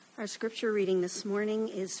Our scripture reading this morning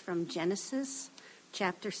is from Genesis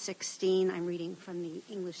chapter 16. I'm reading from the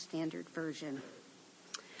English Standard Version.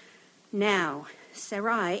 Now,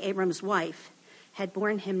 Sarai, Abram's wife, had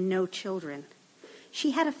borne him no children.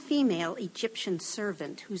 She had a female Egyptian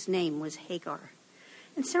servant whose name was Hagar.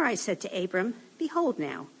 And Sarai said to Abram, "Behold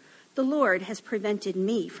now, the Lord has prevented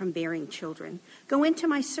me from bearing children. Go in to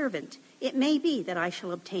my servant. It may be that I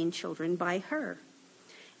shall obtain children by her."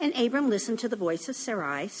 And Abram listened to the voice of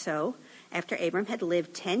Sarai. So, after Abram had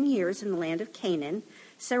lived 10 years in the land of Canaan,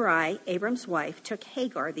 Sarai, Abram's wife, took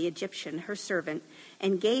Hagar the Egyptian, her servant,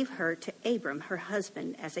 and gave her to Abram, her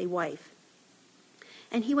husband, as a wife.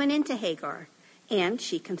 And he went in to Hagar, and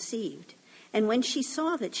she conceived. And when she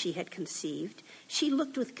saw that she had conceived, she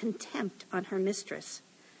looked with contempt on her mistress.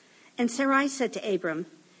 And Sarai said to Abram,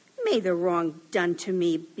 "May the wrong done to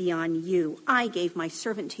me be on you. I gave my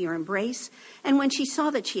servant to your embrace, and when she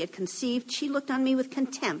saw that she had conceived, she looked on me with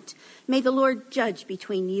contempt. May the Lord judge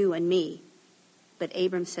between you and me." But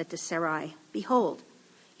Abram said to Sarai, "Behold,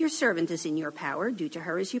 your servant is in your power. Do to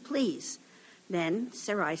her as you please." Then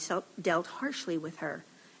Sarai dealt harshly with her,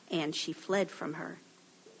 and she fled from her.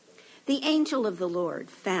 The angel of the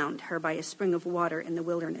Lord found her by a spring of water in the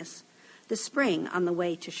wilderness, the spring on the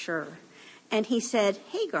way to Shur. And he said,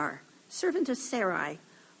 "Hagar, servant of Sarai,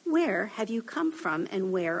 where have you come from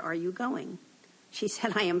and where are you going?" She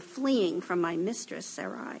said, "I am fleeing from my mistress,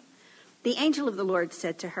 Sarai." The angel of the Lord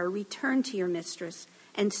said to her, "Return to your mistress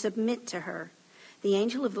and submit to her." The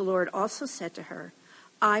angel of the Lord also said to her,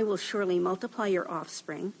 "I will surely multiply your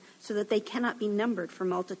offspring so that they cannot be numbered for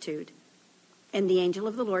multitude." And the angel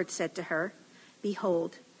of the Lord said to her,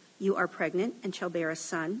 "Behold, you are pregnant and shall bear a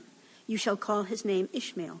son. You shall call his name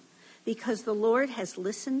Ishmael, because the Lord has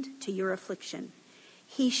listened to your affliction.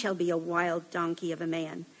 He shall be a wild donkey of a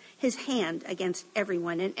man, his hand against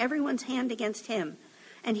everyone, and everyone's hand against him,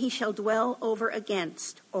 and he shall dwell over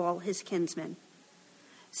against all his kinsmen."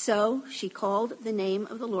 So she called the name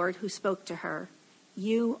of the Lord who spoke to her,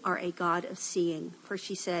 "You are a God of seeing." For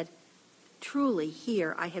she said, "Truly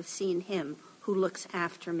here I have seen him who looks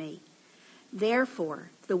after me." Therefore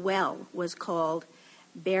the well was called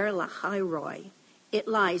Ber-lahai-roi. It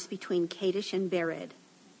lies between Kadesh and Bered.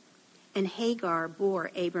 And Hagar bore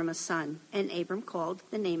Abram a son, and Abram called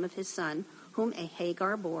the name of his son, whom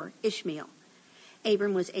Hagar bore, Ishmael.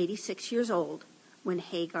 Abram was 86 years old when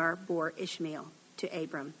Hagar bore Ishmael to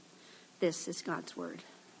Abram. This is God's word.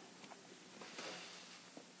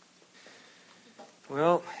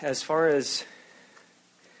 Well, as far as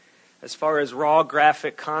raw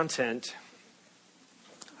graphic content,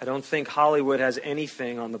 I don't think Hollywood has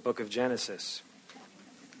anything on the book of Genesis.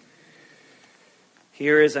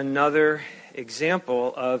 Here is another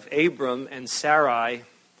example of Abram and Sarai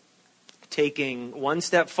taking one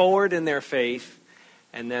step forward in their faith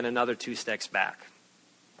and then another 2 steps back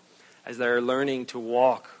as they're learning to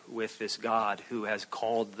walk with this God who has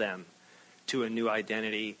called them to a new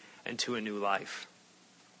identity and to a new life.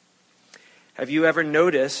 Have you ever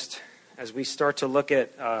noticed, as we start to look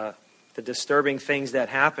at the disturbing things that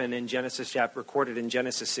happen in Genesis chapter recorded in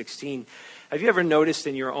Genesis 16, have you ever noticed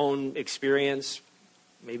in your own experience,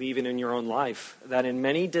 maybe even in your own life, that in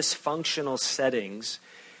many dysfunctional settings,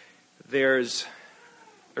 there's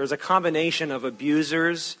a combination of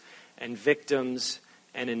abusers and victims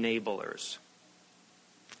and enablers?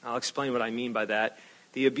 I'll explain what I mean by that.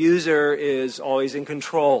 The abuser is always in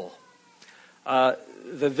control.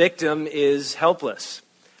 The victim is helpless.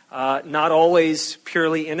 Not always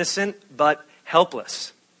purely innocent, but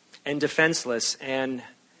helpless and defenseless. And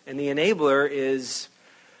the enabler is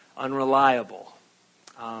unreliable.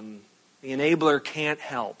 The enabler can't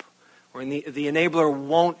help, or the enabler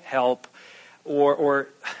won't help, or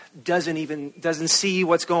doesn't see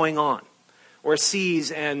what's going on, or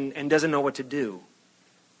sees and doesn't know what to do.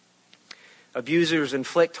 Abusers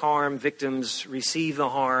inflict harm, victims receive the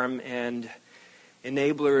harm, and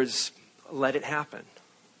enablers let it happen.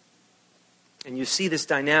 And you see this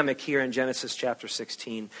dynamic here in Genesis chapter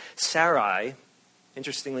 16. Sarai,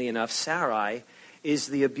 interestingly enough, Sarai is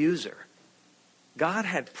the abuser. God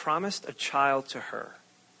had promised a child to her.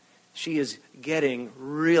 She is getting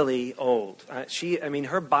really old.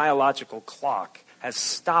 Her biological clock has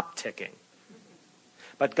stopped ticking.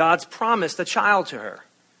 But God's promised a child to her.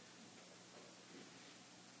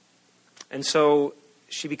 And so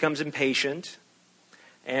she becomes impatient,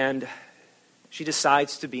 and she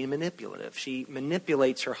decides to be manipulative. She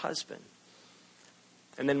manipulates her husband.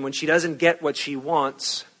 And then when she doesn't get what she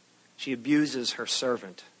wants, she abuses her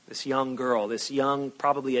servant. This young girl,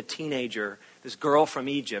 probably a teenager, this girl from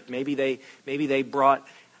Egypt. Maybe they brought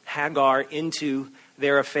Hagar into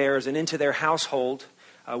their affairs and into their household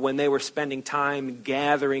when they were spending time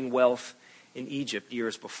gathering wealth in Egypt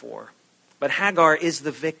years before. But Hagar is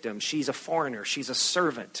the victim. She's a foreigner. She's a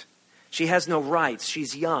servant. She has no rights.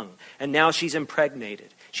 She's young. And now she's impregnated.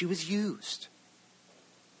 She was used.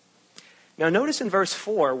 Now notice in verse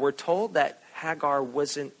 4, we're told that Hagar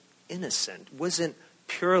wasn't innocent, wasn't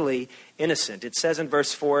purely innocent. It says in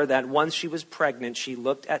verse 4 that once she was pregnant, she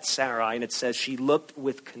looked at Sarai, and it says she looked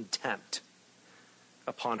with contempt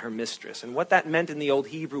upon her mistress. And what that meant in the Old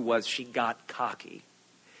Hebrew was she got cocky.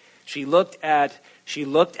 She looked at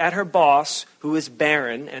her boss, who is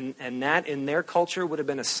barren, and that in their culture would have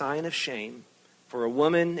been a sign of shame for a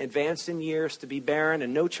woman advanced in years to be barren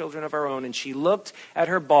and no children of her own. And she looked at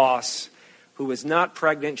her boss, who was not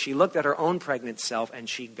pregnant. She looked at her own pregnant self, and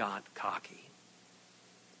she got cocky.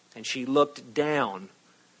 And she looked down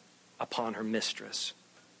upon her mistress.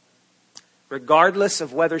 Regardless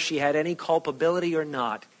of whether she had any culpability or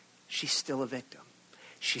not, she's still a victim.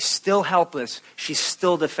 She's still helpless. She's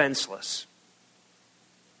still defenseless.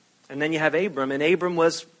 And then you have Abram, and Abram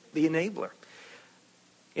was the enabler.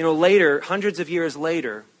 You know, later, hundreds of years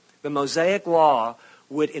later, the Mosaic law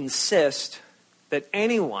would insist that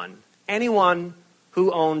anyone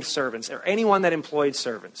who owned servants, or anyone that employed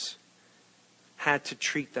servants, had to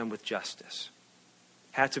treat them with justice,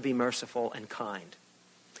 had to be merciful and kind.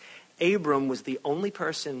 Abram was the only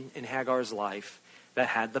person in Hagar's life that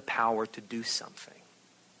had the power to do something.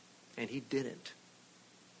 And he didn't.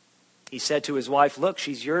 He said to his wife, look,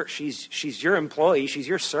 she's your employee, she's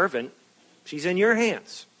your servant, she's in your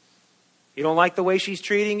hands. You don't like the way she's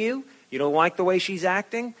treating you? You don't like the way she's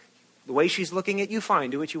acting? The way she's looking at you? Fine,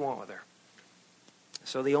 do what you want with her.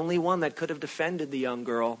 So the only one that could have defended the young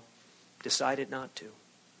girl decided not to.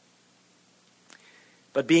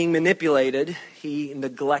 But being manipulated, he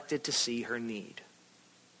neglected to see her need.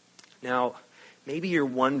 Now, maybe you're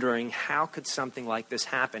wondering, how could something like this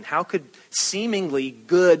happen? How could seemingly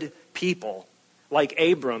good people like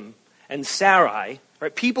Abram and Sarai,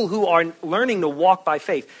 right, people who are learning to walk by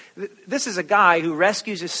faith. This is a guy who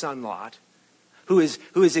rescues his son Lot, who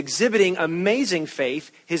is exhibiting amazing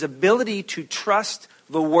faith, his ability to trust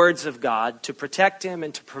the words of God, to protect him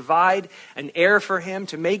and to provide an heir for him,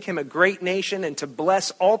 to make him a great nation and to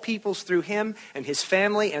bless all peoples through him and his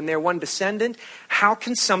family and their one descendant. How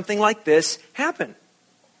can something like this happen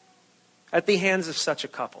at the hands of such a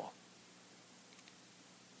couple?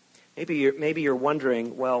 Maybe you're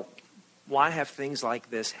wondering, well, why have things like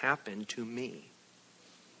this happen to me?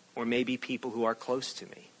 Or maybe people who are close to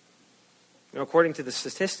me. You know, according to the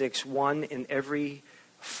statistics, 1 in every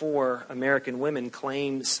 4 American women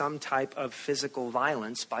claim some type of physical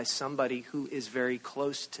violence by somebody who is very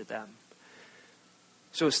close to them.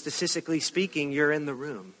 So statistically speaking, you're in the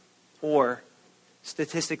room. Or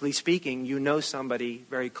statistically speaking, you know somebody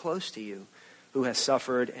very close to you who has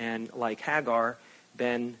suffered and, like Hagar,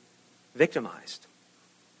 been victimized.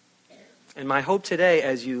 And my hope today,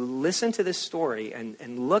 as you listen to this story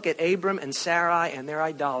and look at Abram and Sarai and their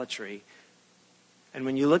idolatry, and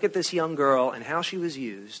when you look at this young girl and how she was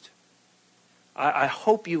used, I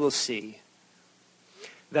hope you will see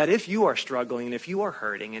that if you are struggling, and if you are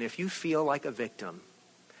hurting, and if you feel like a victim,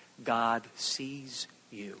 God sees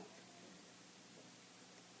you.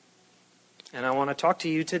 And I want to talk to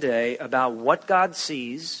you today about what God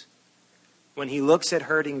sees when he looks at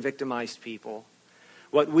hurting, victimized people,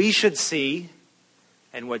 what we should see,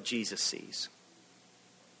 and what Jesus sees.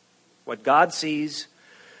 What God sees,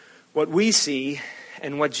 what we see,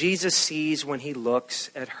 and what Jesus sees when he looks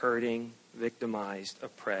at hurting, victimized,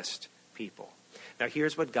 oppressed people. Now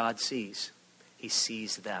here's what God sees. He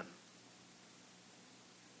sees them.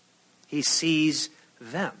 He sees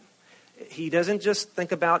them. He doesn't just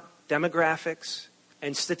think about demographics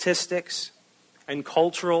and statistics and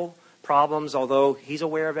cultural problems, although he's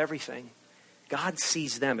aware of everything. God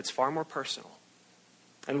sees them. It's far more personal.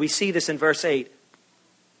 And we see this in verse 8.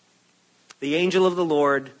 The angel of the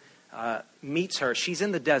Lord meets her. She's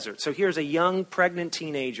in the desert. So here's a young, pregnant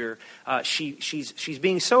teenager. She's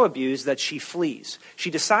being so abused that she flees. She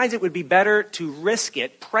decides it would be better to risk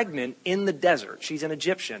it pregnant in the desert. She's an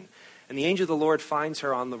Egyptian. And the angel of the Lord finds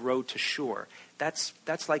her on the road to Shur. That's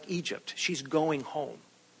like Egypt. She's going home.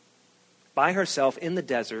 By herself in the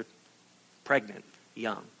desert, pregnant,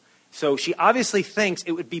 young. So she obviously thinks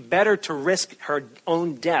it would be better to risk her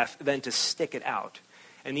own death than to stick it out.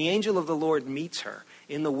 And the angel of the Lord meets her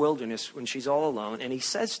in the wilderness when she's all alone. And he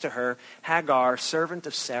says to her, Hagar, servant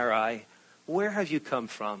of Sarai, where have you come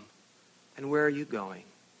from? And where are you going?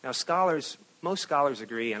 Now most scholars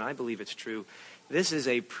agree, and I believe it's true, this is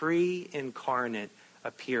a pre-incarnate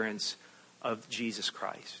appearance of Jesus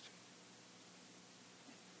Christ.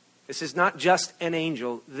 This is not just an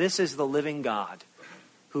angel. This is the living God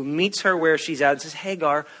who meets her where she's at and says,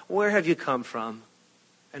 Hagar, where have you come from?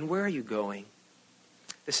 And where are you going?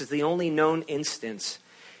 This is the only known instance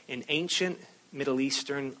in ancient Middle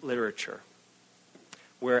Eastern literature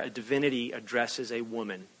where a divinity addresses a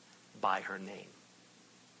woman by her name.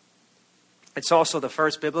 It's also the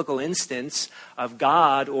first biblical instance of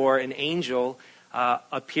God or an angel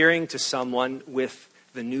appearing to someone with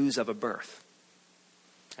the news of a birth.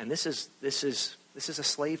 And this is a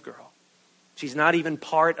slave girl. She's not even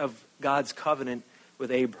part of God's covenant with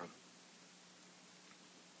Abram.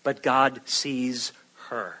 But God sees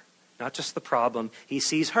her. Not just the problem, he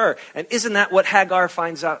sees her. And isn't that what Hagar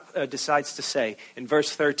decides to say? In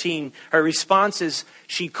verse 13, her response is,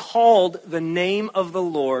 she called the name of the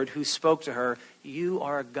Lord who spoke to her, you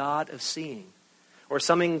are a God of seeing. Or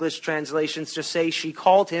some English translations just say, she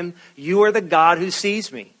called him, you are the God who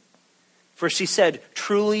sees me. For she said,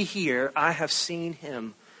 truly here I have seen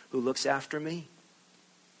him who looks after me.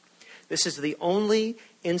 This is the only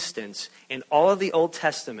instance in all of the Old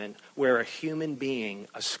Testament where a human being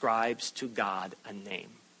ascribes to God a name.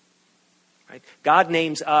 Right? God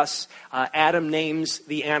names us. Adam names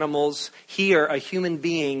the animals. Here, a human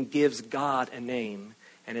being gives God a name.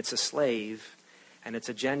 And it's a slave, and it's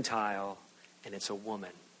a Gentile, and it's a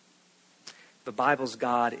woman. The Bible's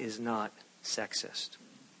God is not sexist.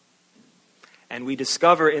 And we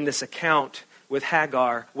discover in this account with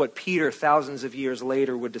Hagar what Peter thousands of years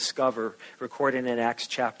later would discover, recorded in Acts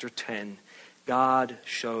chapter 10. God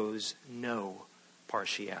shows no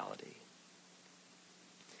partiality.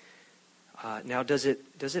 Now, does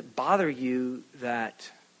it bother you that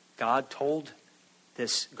God told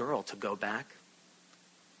this girl to go back?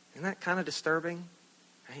 Isn't that kind of disturbing?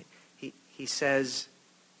 Right? He says,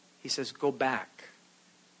 go back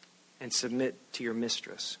and submit to your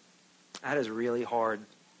mistress. That is really hard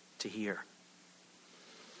to hear.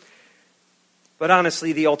 But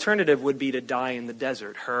honestly, the alternative would be to die in the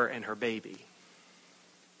desert, her and her baby.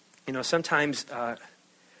 You know, sometimes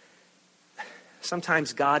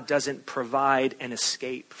God doesn't provide an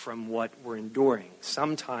escape from what we're enduring.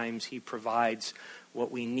 Sometimes he provides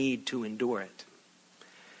what we need to endure it.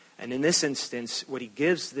 And in this instance, what he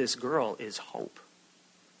gives this girl is hope.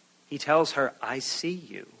 He tells her, I see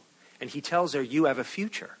you. And he tells her, you have a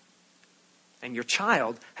future. And your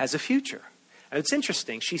child has a future. And it's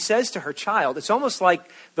interesting. She says to her child, it's almost like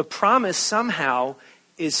the promise somehow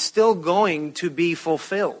is still going to be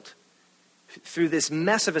fulfilled through this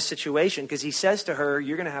mess of a situation, because he says to her,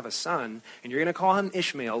 you're going to have a son, and you're going to call him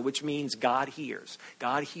Ishmael, which means God hears.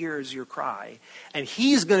 God hears your cry. And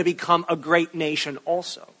he's going to become a great nation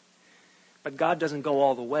also. But God doesn't go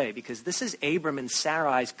all the way, because this is Abram and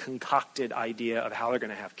Sarai's concocted idea of how they're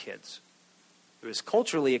going to have kids. It was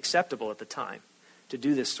culturally acceptable at the time to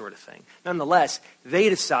do this sort of thing. Nonetheless, they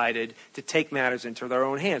decided to take matters into their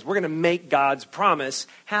own hands. We're going to make God's promise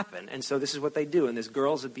happen. And so this is what they do. And this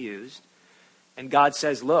girl's abused. And God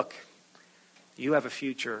says, look, you have a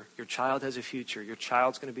future. Your child has a future. Your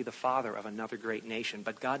child's going to be the father of another great nation.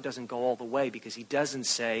 But God doesn't go all the way, because he doesn't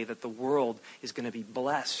say that the world is going to be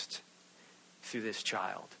blessed through this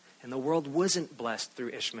child. And the world wasn't blessed through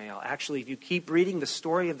Ishmael. Actually, if you keep reading the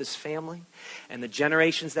story of this family and the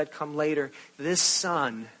generations that come later, this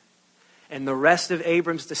son and the rest of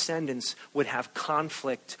Abram's descendants would have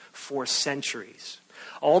conflict for centuries.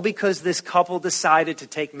 All because this couple decided to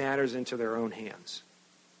take matters into their own hands.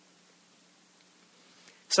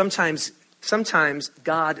 Sometimes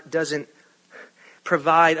God doesn't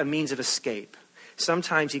provide a means of escape.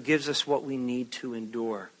 Sometimes he gives us what we need to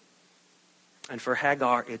endure. And for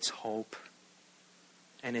Hagar, it's hope.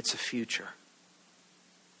 And it's a future.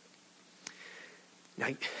 Now,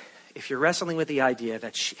 if you're wrestling with the idea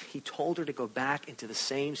that he told her to go back into the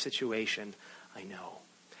same situation, I know.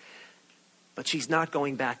 But she's not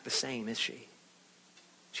going back the same, is she?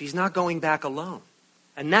 She's not going back alone.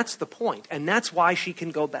 And that's the point. And that's why she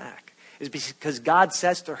can go back. Is because God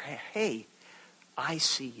says to her, hey, I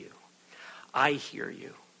see you. I hear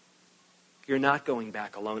you. You're not going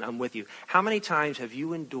back alone. I'm with you. How many times have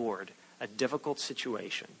you endured a difficult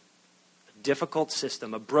situation, a difficult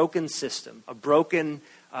system, a broken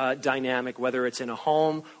dynamic, whether it's in a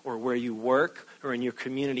home or where you work or in your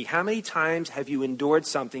community? How many times have you endured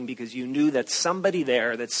something because you knew that somebody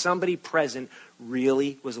there, that somebody present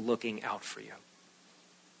really was looking out for you?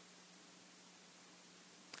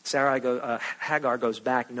 Hagar goes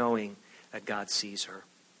back knowing that God sees her.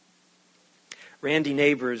 Randy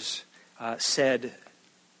Neighbors said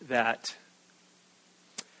that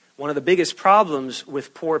one of the biggest problems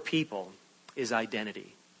with poor people is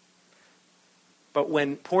identity. But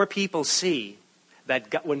when poor people see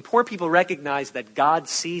when poor people recognize that God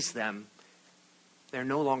sees them, they're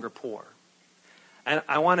no longer poor. And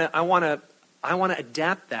I want to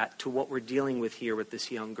adapt that to what we're dealing with here with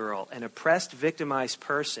this young girl. An oppressed, victimized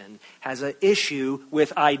person has an issue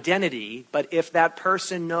with identity, but if that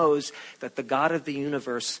person knows that the God of the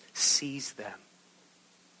universe sees them,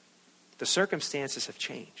 the circumstances have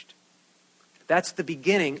changed. That's the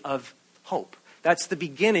beginning of hope. That's the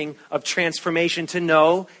beginning of transformation, to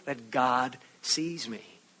know that God sees me,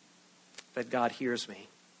 that God hears me.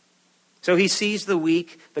 So he sees the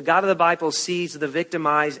weak. The God of the Bible sees the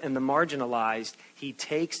victimized and the marginalized. He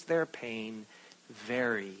takes their pain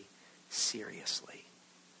very seriously.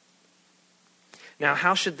 Now,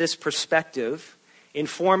 how should this perspective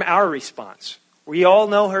inform our response? We all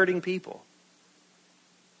know hurting people.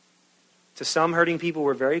 To some, hurting people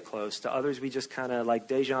we're very close. To others, we just kind of, like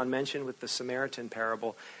Dejan mentioned with the Samaritan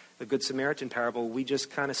parable, the Good Samaritan parable, we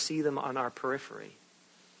just kind of see them on our periphery.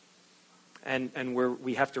 And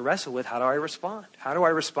we have to wrestle with, how do I respond? How do I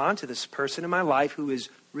respond to this person in my life who is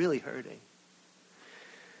really hurting?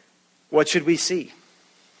 What should we see?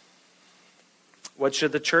 What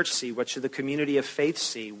should the church see? What should the community of faith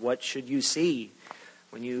see? What should you see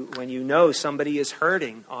when you know somebody is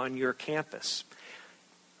hurting on your campus,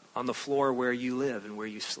 on the floor where you live and where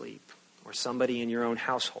you sleep, or somebody in your own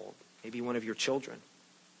household, maybe one of your children?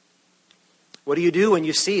 What do you do when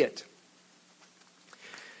you see it?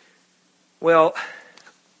 Well,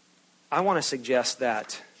 I want to suggest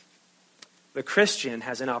that the Christian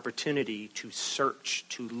has an opportunity to search,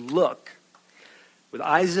 to look with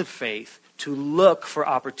eyes of faith, to look for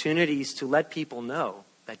opportunities to let people know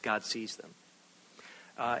that God sees them.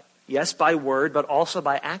 Yes, by word, but also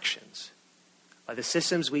by actions. By the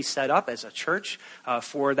systems we set up as a church,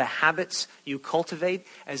 for the habits you cultivate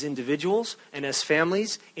as individuals and as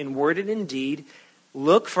families, in word and in deed.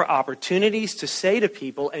 Look for opportunities to say to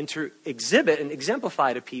people and to exhibit and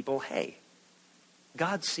exemplify to people, hey,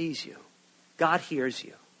 God sees you. God hears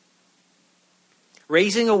you.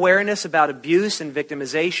 Raising awareness about abuse and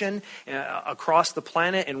victimization across the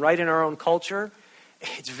planet and right in our own culture,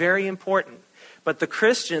 it's very important. But the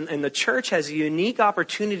Christian and the church has a unique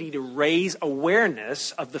opportunity to raise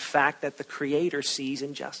awareness of the fact that the Creator sees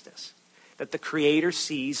injustice, that the Creator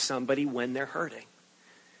sees somebody when they're hurting.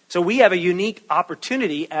 So we have a unique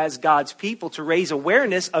opportunity as God's people to raise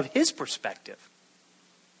awareness of His perspective.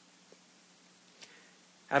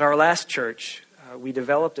 At our last church, we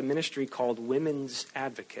developed a ministry called Women's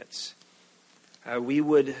Advocates. We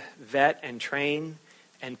would vet and train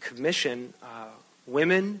and commission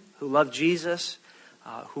women who loved Jesus,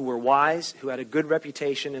 who were wise, who had a good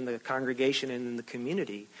reputation in the congregation and in the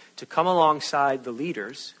community, to come alongside the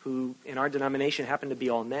leaders, who in our denomination happen to be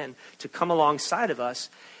all men, to come alongside of us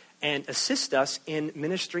and assist us in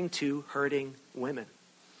ministering to hurting women.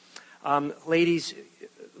 Ladies,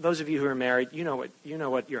 those of you who are married, you know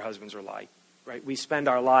what your husbands are like, right? We spend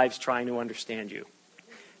our lives trying to understand you.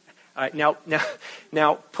 All right,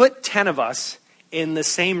 now put 10 of us in the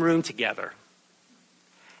same room together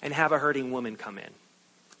and have a hurting woman come in.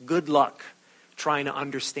 Good luck trying to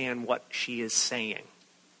understand what she is saying.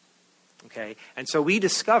 Okay? And so we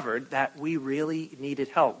discovered that we really needed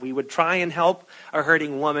help. We would try and help a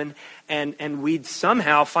hurting woman, and we'd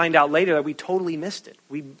somehow find out later that we totally missed it.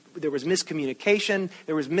 There was miscommunication.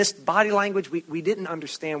 There was missed body language. We didn't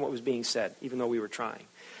understand what was being said, even though we were trying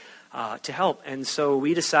to help. And so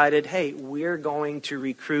we decided, hey, we're going to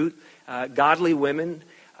recruit godly women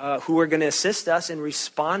who are going to assist us in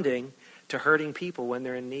responding to hurting people when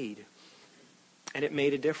they're in need. And it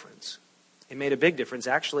made a difference. It made a big difference.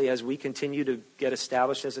 Actually, as we continue to get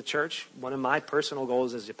established as a church, one of my personal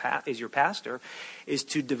goals as your pastor is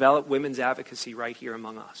to develop women's advocacy right here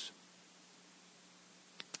among us.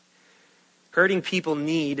 Hurting people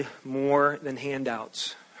need more than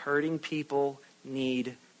handouts. Hurting people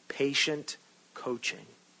need patient coaching.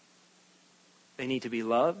 They need to be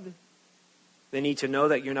loved. They need to know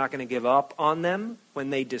that you're not going to give up on them when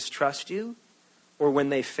they distrust you or when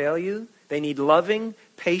they fail you. They need loving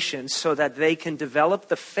patience so that they can develop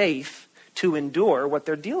the faith to endure what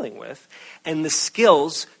they're dealing with and the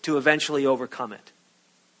skills to eventually overcome it.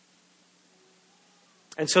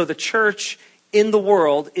 And so the church in the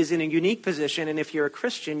world is in a unique position, and if you're a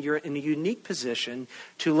Christian, you're in a unique position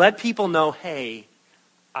to let people know, hey,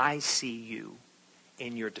 I see you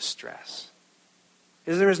in your distress.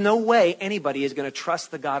 Because there is no way anybody is going to trust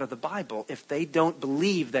the God of the Bible if they don't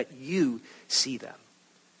believe that you see them.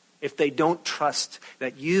 If they don't trust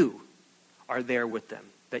that you are there with them,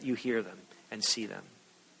 that you hear them and see them.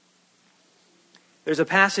 There's a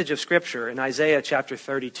passage of Scripture in Isaiah chapter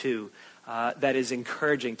 32 that is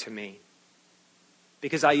encouraging to me.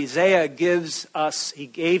 Because Isaiah he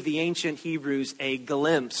gave the ancient Hebrews a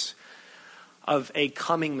glimpse of a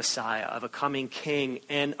coming Messiah, of a coming king,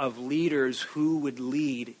 and of leaders who would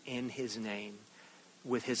lead in his name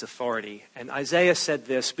with his authority. And Isaiah said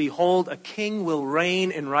this, "Behold, a king will reign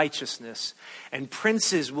in righteousness, and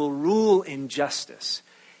princes will rule in justice.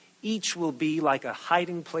 Each will be like a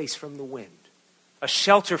hiding place from the wind, a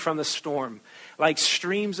shelter from the storm, like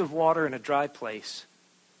streams of water in a dry place,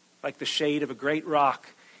 like the shade of a great rock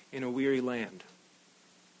in a weary land.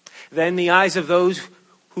 Then the eyes of those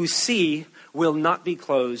who see will not be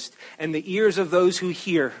closed, and the ears of those who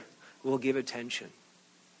hear will give attention."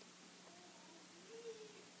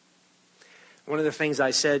 One of the things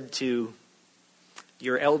I said to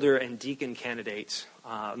your elder and deacon candidates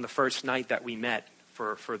on the first night that we met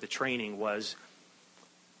for the training was,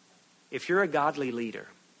 if you're a godly leader,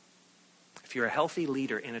 if you're a healthy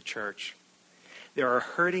leader in a church, there are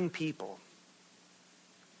hurting people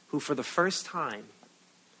who for the first time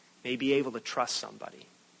may be able to trust somebody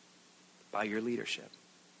by your leadership.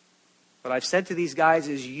 What I've said to these guys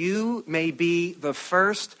is, you may be the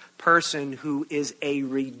first person who is a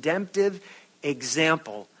redemptive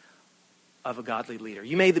example of a godly leader.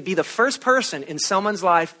 You may be the first person in someone's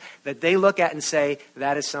life that they look at and say,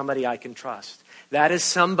 that is somebody I can trust. That is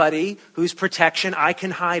somebody whose protection I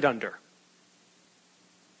can hide under.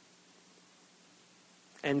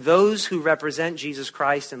 And those who represent Jesus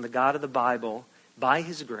Christ and the God of the Bible, by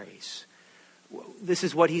his grace, this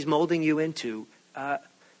is what he's molding you into.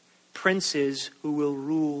 Princes who will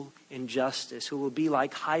rule in justice, who will be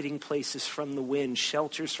like hiding places from the wind,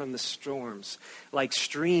 shelters from the storms, like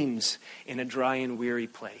streams in a dry and weary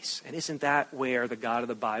place. And isn't that where the God of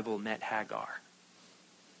the Bible met Hagar?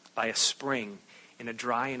 By a spring in a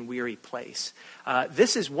dry and weary place.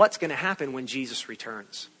 This is what's going to happen when Jesus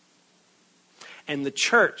returns. And the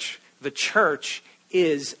church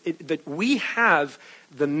is that we have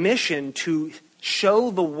the mission to show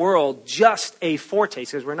the world just a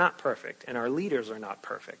foretaste, because we're not perfect and our leaders are not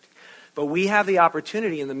perfect. But we have the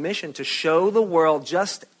opportunity and the mission to show the world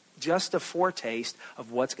just a foretaste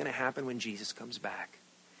of what's going to happen when Jesus comes back.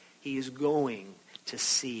 He is going to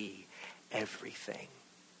see everything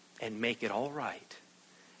and make it all right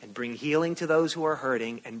and bring healing to those who are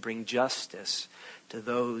hurting and bring justice to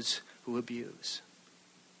those who abuse.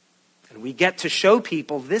 And we get to show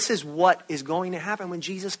people this is what is going to happen when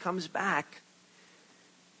Jesus comes back,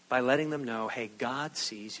 by letting them know, hey, God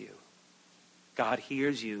sees you. God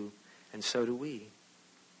hears you, and so do we.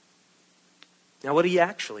 Now, what do you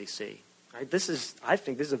actually see? Right? I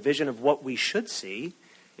think this is a vision of what we should see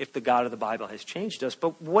if the God of the Bible has changed us.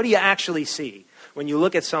 But what do you actually see when you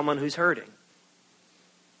look at someone who's hurting?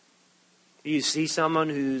 Do you see someone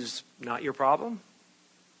who's not your problem?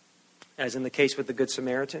 As in the case with the Good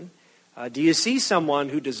Samaritan? Do you see someone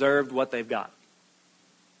who deserved what they've got?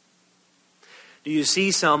 Do you see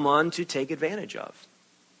someone to take advantage of?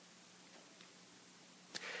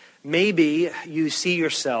 Maybe you see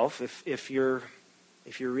yourself, if you're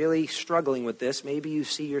really struggling with this, maybe you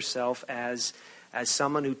see yourself as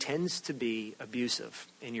someone who tends to be abusive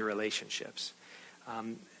in your relationships.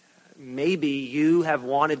 Maybe you have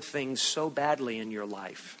wanted things so badly in your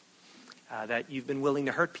life that you've been willing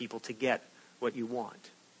to hurt people to get what you want.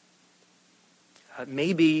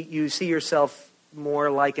 Maybe you see yourself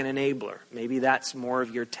more like an enabler. Maybe that's more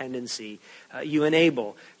of your tendency. You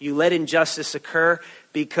enable. You let injustice occur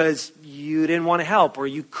because you didn't want to help, or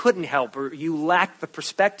you couldn't help, or you lacked the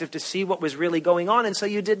perspective to see what was really going on, and so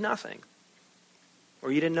you did nothing.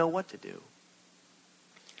 Or you didn't know what to do.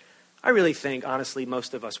 I really think, honestly,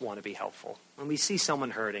 most of us want to be helpful. When we see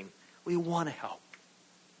someone hurting, we want to help.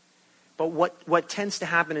 But what tends to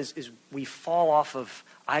happen is we fall off of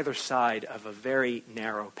either side of a very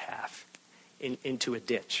narrow path into a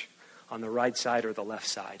ditch on the right side or the left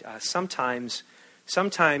side. Sometimes,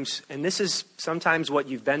 and this is sometimes what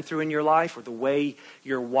you've been through in your life, or the way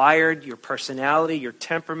you're wired, your personality, your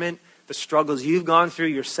temperament, the struggles you've gone through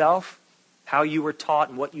yourself, how you were taught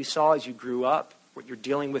and what you saw as you grew up, what you're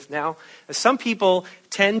dealing with now. Some people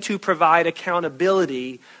tend to provide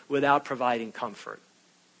accountability without providing comfort.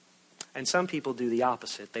 And some people do the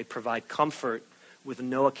opposite. They provide comfort with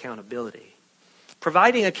no accountability.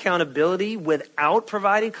 Providing accountability without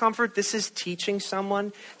providing comfort, this is teaching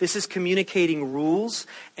someone. This is communicating rules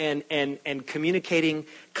and communicating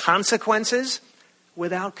consequences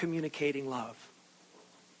without communicating love.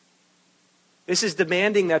 This is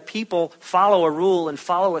demanding that people follow a rule and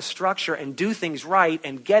follow a structure and do things right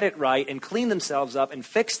and get it right and clean themselves up and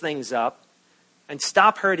fix things up and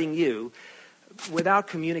stop hurting you without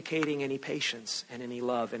communicating any patience and any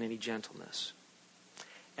love and any gentleness.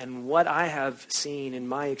 And what I have seen in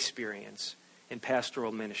my experience in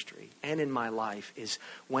pastoral ministry and in my life is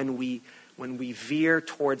when we veer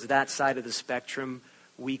towards that side of the spectrum,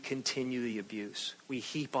 we continue the abuse. We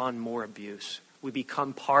heap on more abuse. We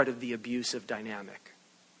become part of the abusive dynamic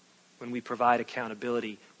when we provide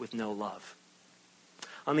accountability with no love.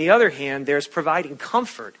 On the other hand, there's providing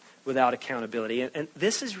comfort without accountability. And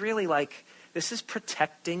this is really this is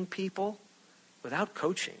protecting people without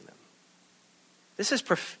coaching them. This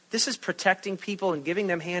is protecting people and giving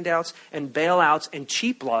them handouts and bailouts and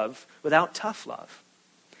cheap love without tough love.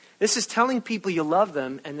 This is telling people you love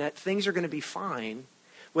them and that things are going to be fine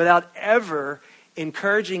without ever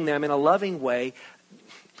encouraging them in a loving way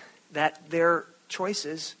that their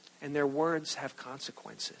choices and their words have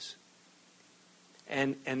consequences.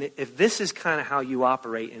 And if this is kind of how you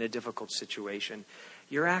operate in a difficult situation,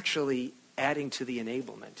 you're actually adding to the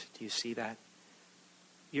enablement. Do you see that?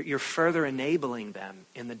 You're further enabling them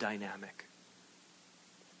in the dynamic.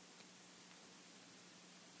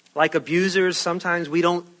 Like abusers, sometimes we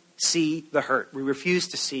don't see the hurt. We refuse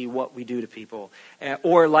to see what we do to people.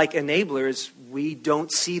 Or like enablers, we don't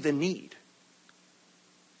see the need.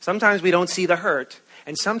 Sometimes we don't see the hurt,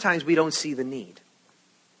 and sometimes we don't see the need.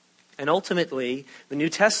 And ultimately, the New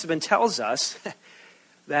Testament tells us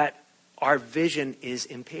that our vision is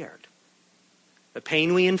impaired. The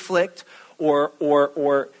pain we inflict or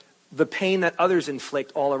the pain that others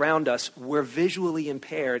inflict all around us, we're visually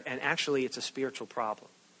impaired, and actually it's a spiritual problem.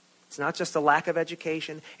 It's not just a lack of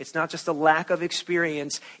education. It's not just a lack of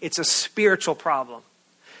experience. It's a spiritual problem.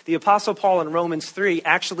 The Apostle Paul in Romans 3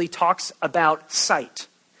 actually talks about sight.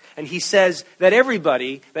 And he says that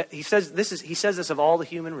he says this of all the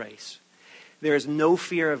human race. There is no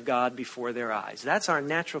fear of God before their eyes. That's our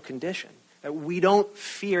natural condition. That we don't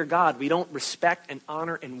fear God. We don't respect and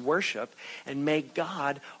honor and worship and make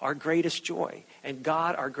God our greatest joy and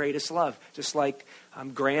God our greatest love. Just like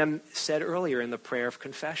Graham said earlier in the prayer of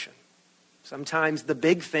confession. Sometimes the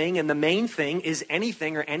big thing and the main thing is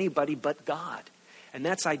anything or anybody but God. And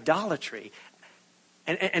that's idolatry.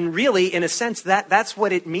 And really, in a sense, that's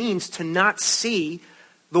what it means to not see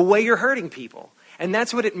the way you're hurting people. And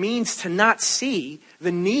that's what it means to not see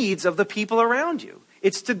the needs of the people around you.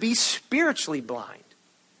 It's to be spiritually blind.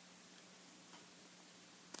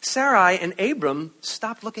 Sarai and Abram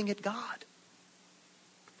stopped looking at God.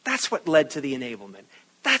 That's what led to the enablement.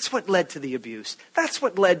 That's what led to the abuse. That's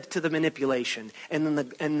what led to the manipulation and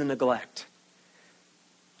the neglect.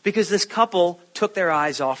 Because this couple took their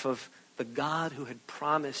eyes off of the God who had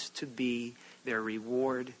promised to be their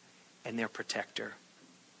reward and their protector.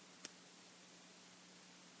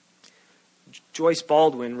 Joyce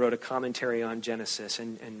Baldwin wrote a commentary on Genesis,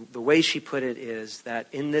 and the way she put it is that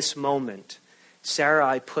in this moment,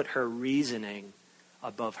 Sarai put her reasoning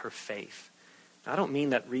above her faith. Now, I don't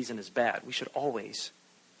mean that reason is bad. We should always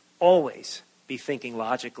be thinking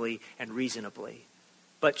logically and reasonably.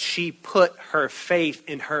 But she put her faith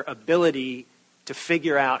in her ability to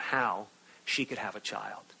figure out how she could have a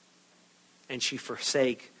child. And she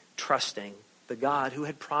forsake trusting the God who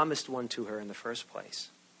had promised one to her in the first place.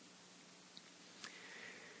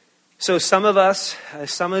 So some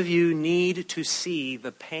of you need to see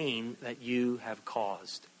the pain that you have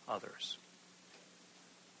caused others.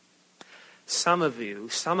 Some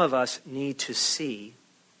of us need to see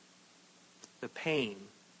the pain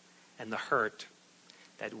and the hurt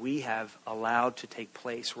that we have allowed to take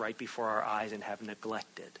place right before our eyes and have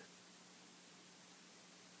neglected.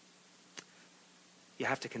 You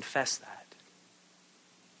have to confess that.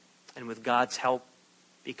 And with God's help,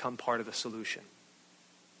 become part of the solution.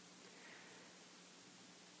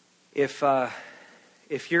 If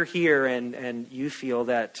you're here and you feel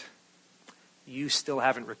that you still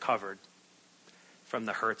haven't recovered from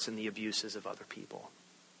the hurts and the abuses of other people,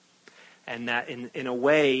 and that in a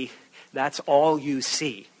way, that's all you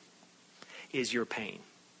see is your pain,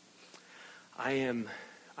 I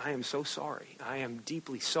am so sorry. I am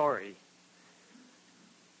deeply sorry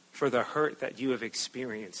for the hurt that you have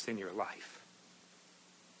experienced in your life.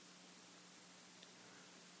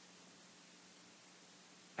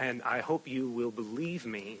 And I hope you will believe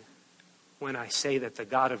me when I say that the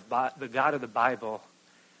God of the Bible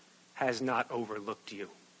has not overlooked you.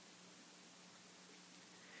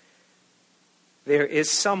 There is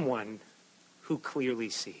someone who clearly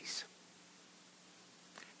sees.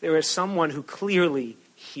 There is someone who clearly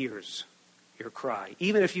hears your cry,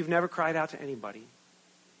 even if you've never cried out to anybody,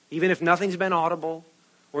 even if nothing's been audible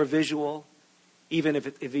or visual. Even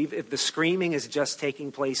if the screaming is just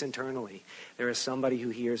taking place internally, there is somebody who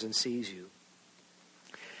hears and sees you.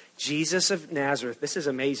 Jesus of Nazareth, this is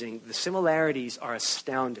amazing. The similarities are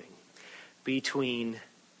astounding between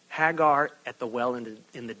Hagar at the well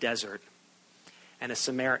in the desert, and a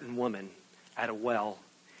Samaritan woman at a well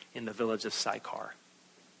in the village of Sychar.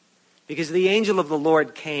 Because the angel of the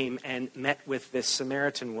Lord came and met with this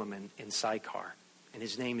Samaritan woman in Sychar, and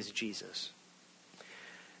his name is Jesus.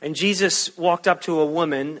 And Jesus walked up to a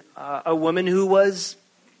woman who was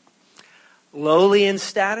lowly in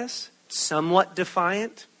status, somewhat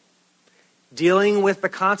defiant, dealing with the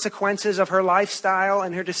consequences of her lifestyle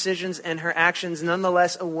and her decisions and her actions,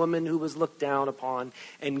 nonetheless a woman who was looked down upon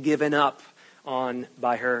and given up on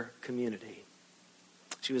by her community.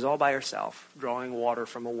 She was all by herself, drawing water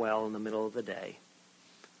from a well in the middle of the day.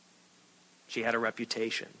 She had a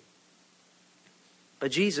reputation.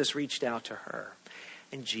 But Jesus reached out to her,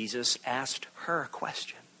 and Jesus asked her a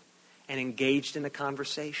question and engaged in a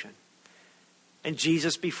conversation. And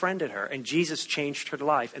Jesus befriended her, and Jesus changed her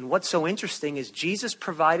life. And what's so interesting is Jesus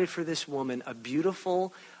provided for this woman a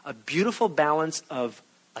beautiful balance of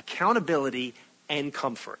accountability and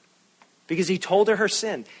comfort. Because he told her her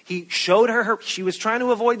sin. He showed her she was trying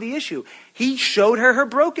to avoid the issue. He showed her her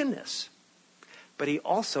brokenness. But he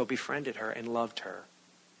also befriended her and loved her.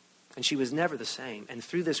 And she was never the same. And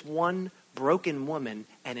through this one broken woman,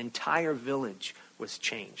 an entire village was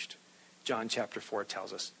changed. John chapter 4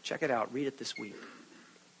 tells us. Check it out. Read it this week.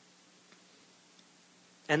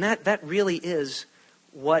 And that really is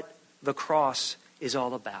what the cross is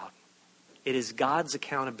all about. It is God's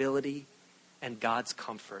accountability and God's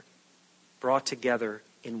comfort brought together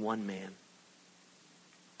in one man.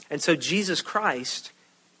 And so Jesus Christ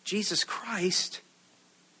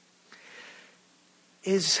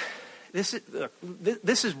is, this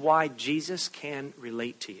is why Jesus can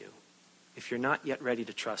relate to you if you're not yet ready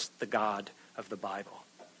to trust the God of the Bible.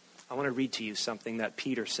 I want to read to you something that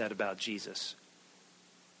Peter said about Jesus.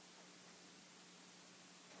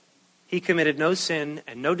 He committed no sin,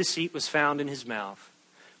 and no deceit was found in his mouth.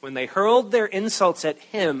 When they hurled their insults at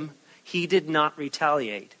him, he did not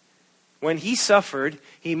retaliate. When he suffered,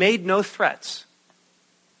 he made no threats.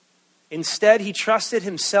 Instead, he trusted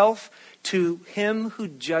himself to him who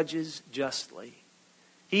judges justly.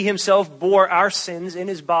 He himself bore our sins in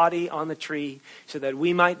his body on the tree so that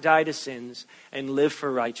we might die to sins and live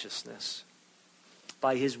for righteousness.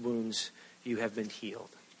 By his wounds you have been healed.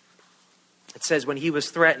 It says when he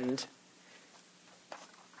was threatened,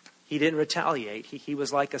 he didn't retaliate. He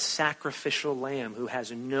was like a sacrificial lamb who has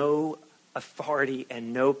no authority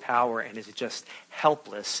and no power and is just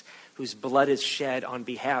helpless, whose blood is shed on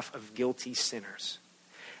behalf of guilty sinners.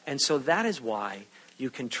 And so that is why you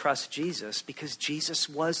can trust Jesus, because Jesus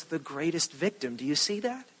was the greatest victim. Do you see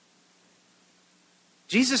that?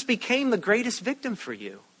 Jesus became the greatest victim for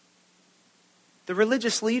you. The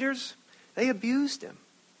religious leaders, they abused him.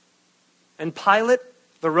 And Pilate,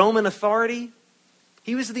 the Roman authority,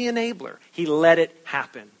 he was the enabler. He let it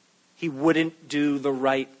happen. He wouldn't do the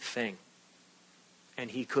right thing. And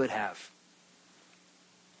he could have.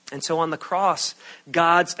 And so on the cross,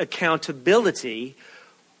 God's accountability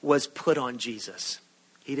was put on Jesus.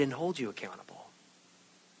 He didn't hold you accountable.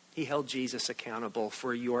 He held Jesus accountable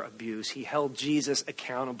for your abuse. He held Jesus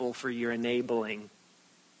accountable for your enabling.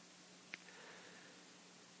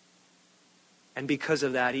 And because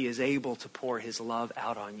of that, he is able to pour his love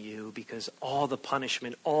out on you, because all the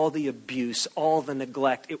punishment, all the abuse, all the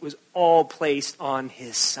neglect, it was all placed on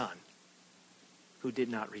his son, who did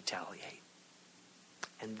not retaliate.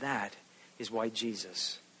 And that is why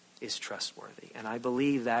Jesus is trustworthy. And I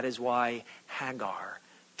believe that is why Hagar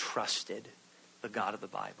trusted the God of the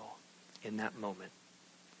Bible in that moment.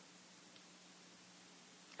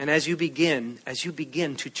 And as you begin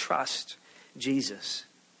to trust Jesus,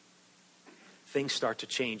 things start to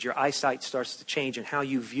change. Your eyesight starts to change, and how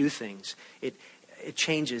you view things, it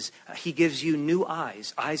changes. He gives you new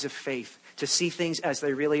eyes of faith, to see things as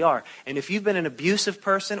they really are. And if you've been an abusive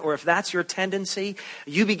person, or if that's your tendency,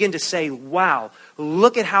 you begin to say, wow,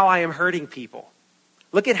 look at how I am hurting people.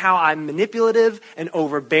 Look at how I'm manipulative and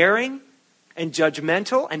overbearing and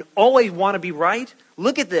judgmental and always want to be right.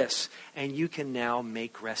 Look at this. And you can now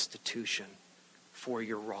make restitution for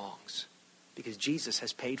your wrongs, because Jesus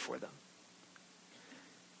has paid for them.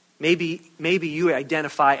 Maybe you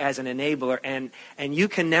identify as an enabler, and you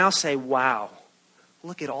can now say, wow,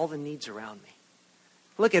 look at all the needs around me.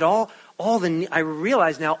 Look at all the, I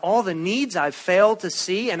realize now all the needs I've failed to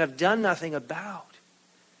see and have done nothing about.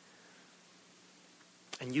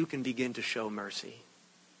 And you can begin to show mercy.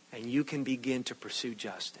 And you can begin to pursue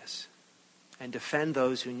justice. And defend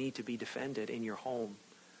those who need to be defended in your home,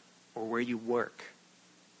 or where you work,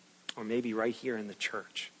 or maybe right here in the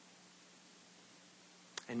church.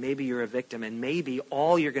 And maybe you're a victim, and maybe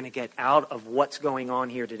all you're going to get out of what's going on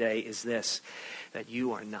here today is this, that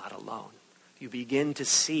you are not alone. You begin to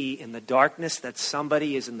see in the darkness that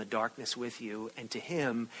somebody is in the darkness with you, and to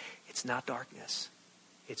him, it's not darkness,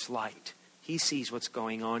 it's light. He sees what's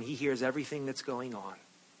going on. He hears everything that's going on.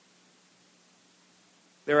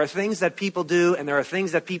 There are things that people do, and there are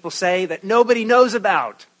things that people say that nobody knows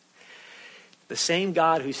about. The same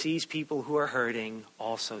God who sees people who are hurting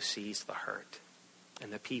also sees the hurt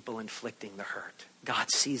and the people inflicting the hurt.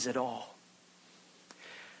 God sees it all.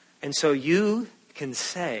 And so you can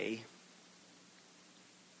say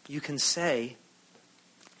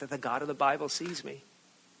that the God of the Bible sees me.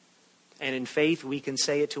 And in faith, we can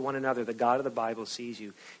say it to one another. The God of the Bible sees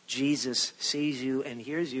you. Jesus sees you and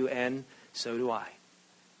hears you, and so do I.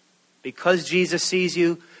 Because Jesus sees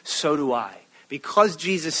you, so do I. Because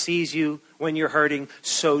Jesus sees you when you're hurting,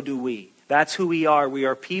 so do we. That's who we are. We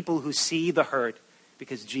are people who see the hurt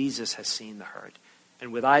because Jesus has seen the hurt.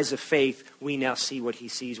 And with eyes of faith, we now see what he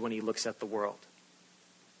sees when he looks at the world.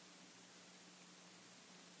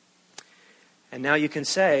 And now you can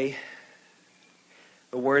say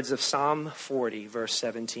the words of Psalm 40, verse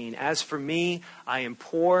 17. As for me, I am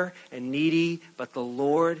poor and needy, but the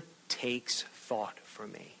Lord takes thought for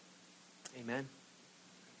me. Amen.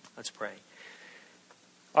 Let's pray.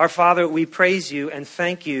 Our Father, we praise you and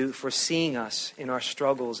thank you for seeing us in our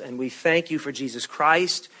struggles. And we thank you for Jesus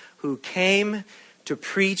Christ, who came to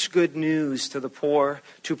preach good news to the poor,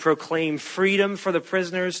 to proclaim freedom for the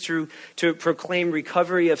prisoners, to proclaim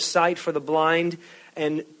recovery of sight for the blind,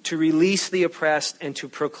 and to release the oppressed, and to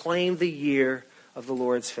proclaim the year of the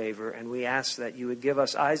Lord's favor. And we ask that you would give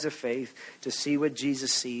us eyes of faith to see what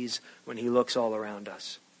Jesus sees when he looks all around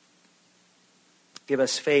us. Give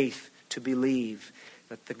us faith to believe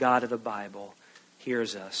that the God of the Bible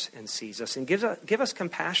hears us and sees us. And give us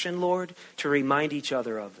compassion, Lord, to remind each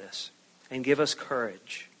other of this. And give us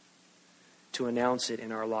courage to announce it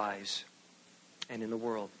in our lives and in the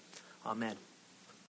world. Amen.